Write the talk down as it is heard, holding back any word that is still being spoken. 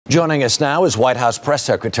Joining us now is White House Press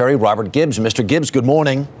Secretary Robert Gibbs. Mr. Gibbs, good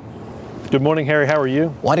morning. Good morning, Harry. How are you?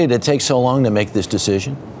 Why did it take so long to make this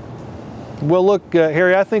decision? Well, look,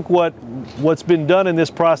 Harry, I think what's been done in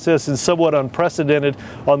this process is somewhat unprecedented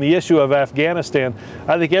on the issue of Afghanistan.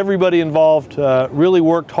 I think everybody involved really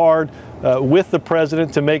worked hard with the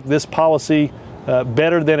president to make this policy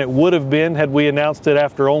better than it would have been had we announced it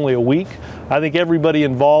after only a week. I think everybody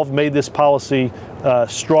involved made this policy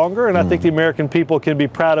stronger, and I think the American people can be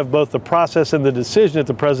proud of both the process and the decision that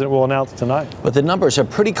the president will announce tonight. But the numbers are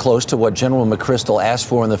pretty close to what General McChrystal asked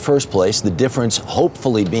for in the first place, the difference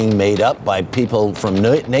hopefully being made up by people from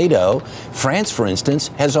NATO. France, for instance,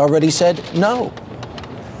 has already said no.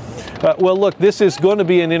 Well, look, this is going to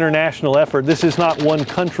be an international effort. This is not one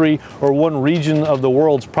country or one region of the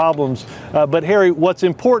world's problems. But, Harry, what's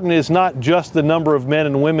important is not just the number of men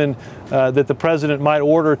and women that the president might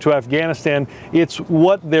order to Afghanistan. It's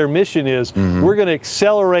what their mission is. We're going to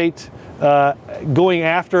accelerate going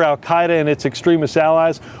after al-Qaeda and its extremist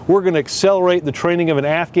allies. We're going to accelerate the training of an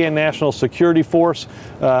Afghan national security force,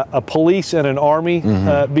 a police and an army,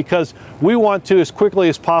 because we want to, as quickly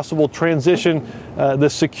as possible, transition the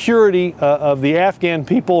security of the Afghan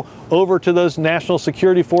people over to those national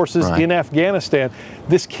security forces in Afghanistan.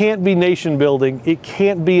 This can't be nation building. It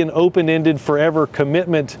can't be an open-ended forever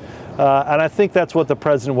commitment. And I think that's what the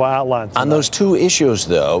president will outline tonight. On those two issues,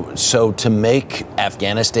 though, so to make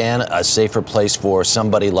Afghanistan a safer place for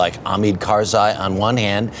somebody like Hamid Karzai on one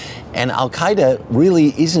hand, and al-Qaeda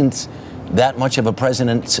really isn't that much of a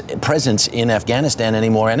presence in Afghanistan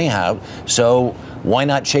anymore anyhow, so why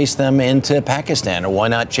not chase them into Pakistan, or why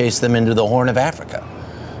not chase them into the Horn of Africa?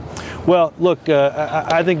 Well, look,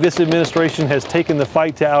 I think this administration has taken the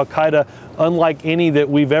fight to al-Qaeda unlike any that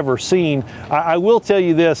we've ever seen. I will tell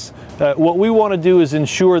you this, what we want to do is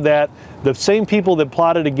ensure that the same people that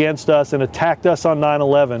plotted against us and attacked us on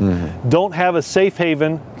 9/11 don't have a safe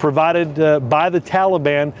haven provided by the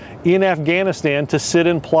Taliban in Afghanistan to sit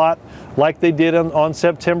and plot like they did on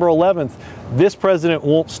September 11th. This president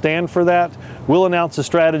won't stand for that. We'll announce a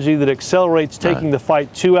strategy that accelerates taking the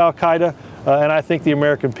fight to al-Qaeda. And I think the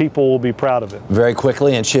American people will be proud of it. Very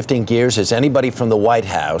quickly, and shifting gears, is anybody from the White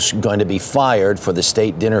House going to be fired for the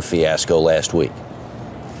state dinner fiasco last week?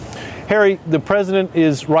 Harry, the president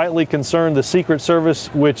is rightly concerned. The Secret Service,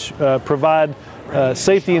 which provide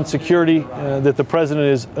safety and security that the president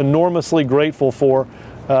is enormously grateful for.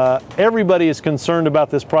 Everybody is concerned about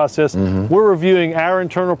this process. We're reviewing our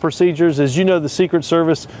internal procedures. As you know, the Secret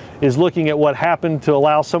Service is looking at what happened to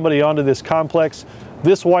allow somebody onto this complex.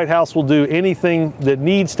 This White House will do anything that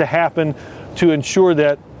needs to happen to ensure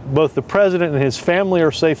that both the president and his family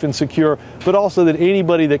are safe and secure, but also that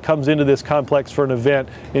anybody that comes into this complex for an event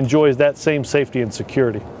enjoys that same safety and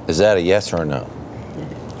security. Is that a yes or a no?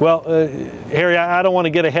 Well, Harry, I don't want to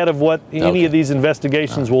get ahead of what any of these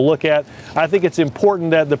investigations will look at. I think it's important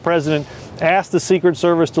that the president asked the Secret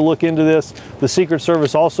Service to look into this. The Secret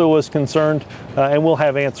Service also was concerned, and we'll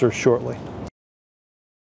have answers shortly.